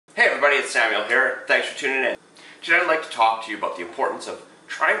everybody, it's Samuel here. Thanks for tuning in. Today I'd like to talk to you about the importance of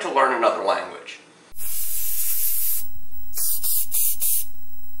trying to learn another language.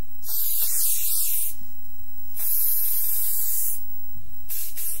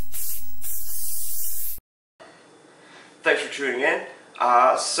 Thanks for tuning in.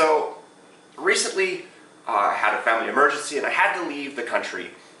 So recently I had a family emergency and I had to leave the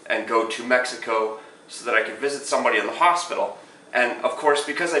country and go to Mexico so that I could visit somebody in the hospital. And of course,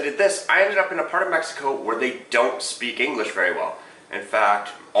 because I did this, I ended up in a part of Mexico where they don't speak English very well. In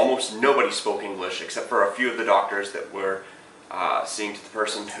fact, almost nobody spoke English except for a few of the doctors that were seeing to the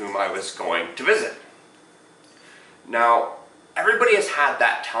person whom I was going to visit. Now, everybody has had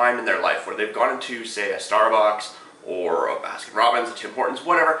that time in their life where they've gone into, say, a Starbucks or a Baskin-Robbins, a Tim Hortons,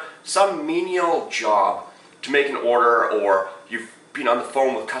 whatever, some menial job to make an order, or you've been on the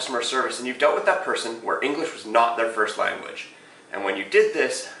phone with customer service and you've dealt with that person where English was not their first language. And when you did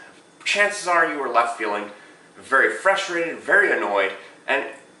this, chances are you were left feeling very frustrated, very annoyed, and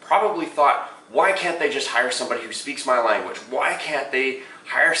probably thought, why can't they just hire somebody who speaks my language? Why can't they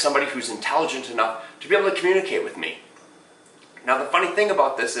hire somebody who's intelligent enough to be able to communicate with me? Now the funny thing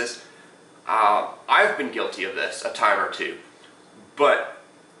about this is, I've been guilty of this a time or two, but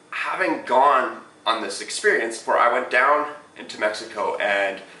having gone on this experience where I went down into Mexico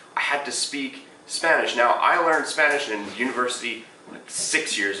and I had to speak Spanish. Now, I learned Spanish in university like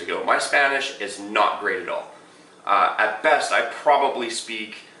 6 years ago. My Spanish is not great at all. At best, I probably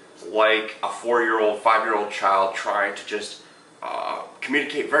speak like a 4-year-old, 5-year-old child trying to just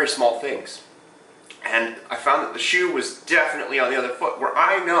communicate very small things. And I found that the shoe was definitely on the other foot, where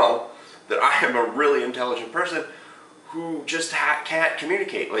I know that I am a really intelligent person who just can't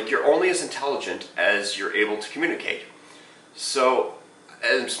communicate. Like, you're only as intelligent as you're able to communicate. So,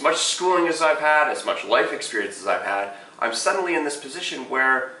 as much schooling as I've had, as much life experience as I've had, I'm suddenly in this position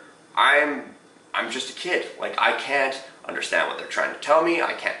where I'm just a kid. Like, I can't understand what they're trying to tell me,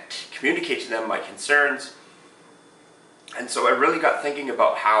 I can't communicate to them my concerns. And so I really got thinking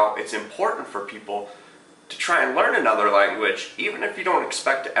about how it's important for people to try and learn another language, even if you don't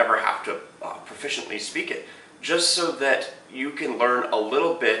expect to ever have to proficiently speak it, just so that you can learn a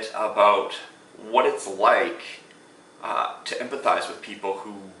little bit about what it's like to empathize with people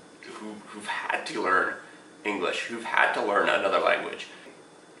who've had to learn English, who've had to learn another language.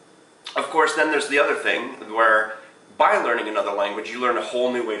 Of course, then there's the other thing where by learning another language, you learn a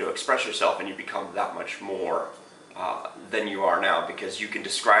whole new way to express yourself and you become that much more than you are now, because you can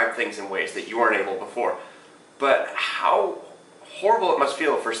describe things in ways that you weren't able before. But how horrible it must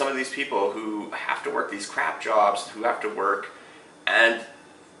feel for some of these people who have to work these crap jobs, who have to work, and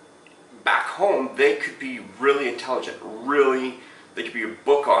back home they could be really intelligent, they could be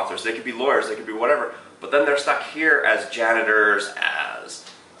book authors, they could be lawyers, they could be whatever, but then they're stuck here as janitors, as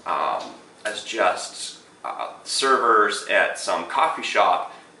just servers at some coffee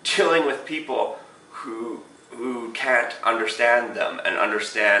shop, dealing with people who can't understand them and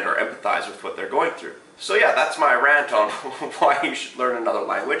understand or empathize with what they're going through. So yeah, that's my rant on why you should learn another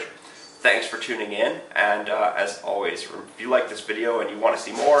language. Thanks for tuning in, and as always, if you like this video and you want to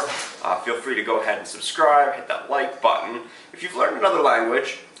see more, feel free to go ahead and subscribe, hit that like button. If you've learned another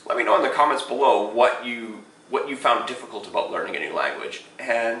language, let me know in the comments below what you found difficult about learning a new language.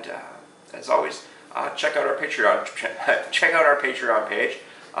 And as always, check out our Patreon page.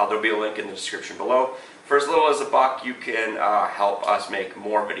 There'll be a link in the description below. For as little as $1, you can help us make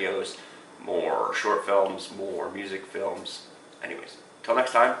more videos, more short films, more music films. Anyways, till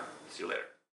next time, see you later.